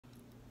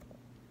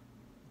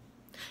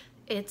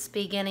It's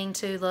beginning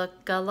to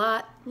look a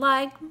lot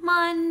like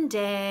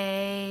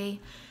Monday.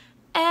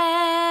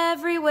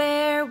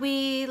 Everywhere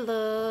we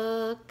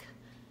look.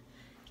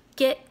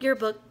 Get your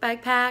book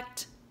bag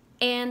packed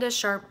and a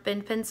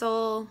sharpened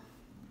pencil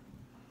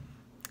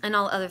and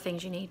all other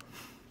things you need.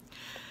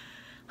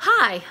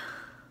 Hi,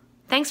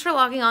 thanks for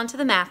logging on to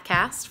the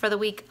MathCast for the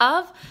week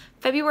of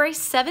February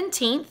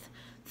 17th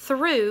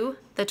through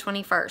the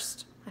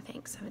 21st. I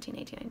think 17,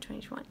 18, 19,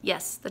 20, 21.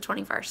 Yes, the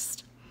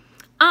 21st.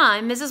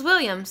 I'm Mrs.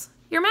 Williams,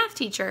 your math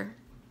teacher.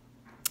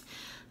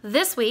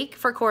 This week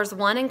for Cores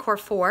 1 and Core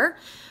 4,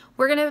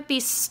 we're going to be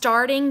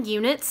starting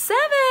Unit 7.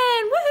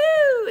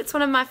 Woohoo! It's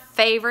one of my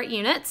favorite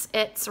units.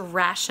 It's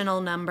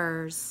rational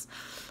numbers.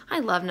 I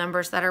love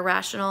numbers that are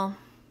rational.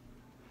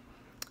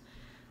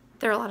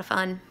 They're a lot of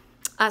fun.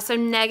 So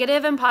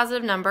negative and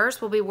positive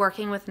numbers, we'll be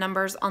working with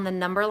numbers on the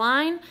number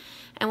line,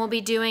 and we'll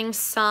be doing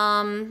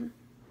some,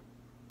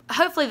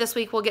 hopefully this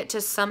week we'll get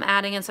to some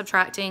adding and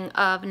subtracting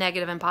of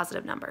negative and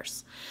positive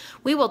numbers.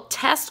 We will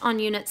test on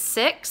Unit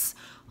 6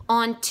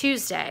 on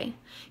Tuesday.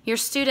 Your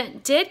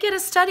student did get a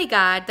study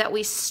guide that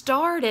we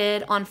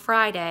started on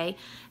Friday,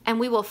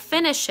 and we will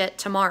finish it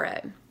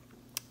tomorrow.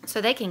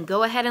 So they can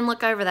go ahead and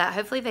look over that.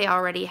 Hopefully they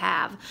already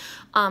have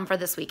for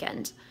this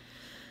weekend.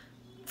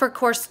 For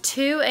Course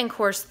 2 and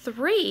Course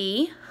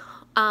 3,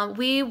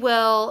 we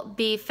will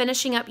be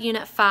finishing up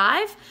Unit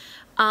 5,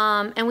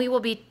 and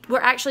we're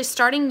actually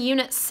starting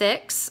Unit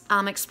 6,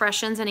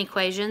 Expressions and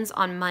Equations,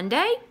 on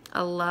Monday.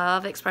 I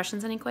love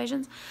expressions and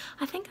equations.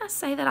 I think I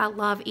say that I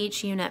love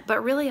each unit,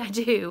 but really I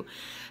do.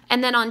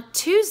 And then on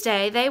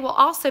Tuesday, they will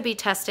also be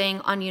testing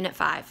on Unit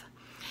 5.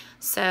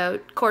 So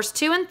Course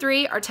 2 and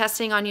 3 are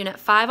testing on Unit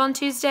 5 on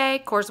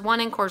Tuesday. Course 1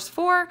 and Course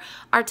 4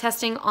 are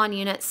testing on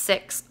Unit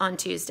 6 on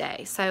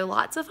Tuesday. So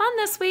lots of fun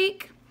this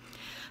week.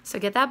 So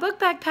get that book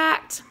bag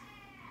packed.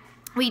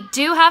 We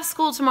do have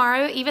school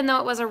tomorrow, even though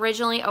it was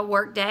originally a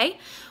work day.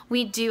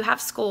 We do have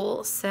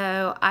school,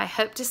 so I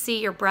hope to see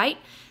your bright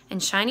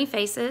and shiny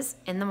faces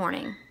in the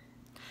morning.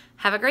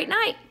 Have a great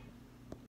night.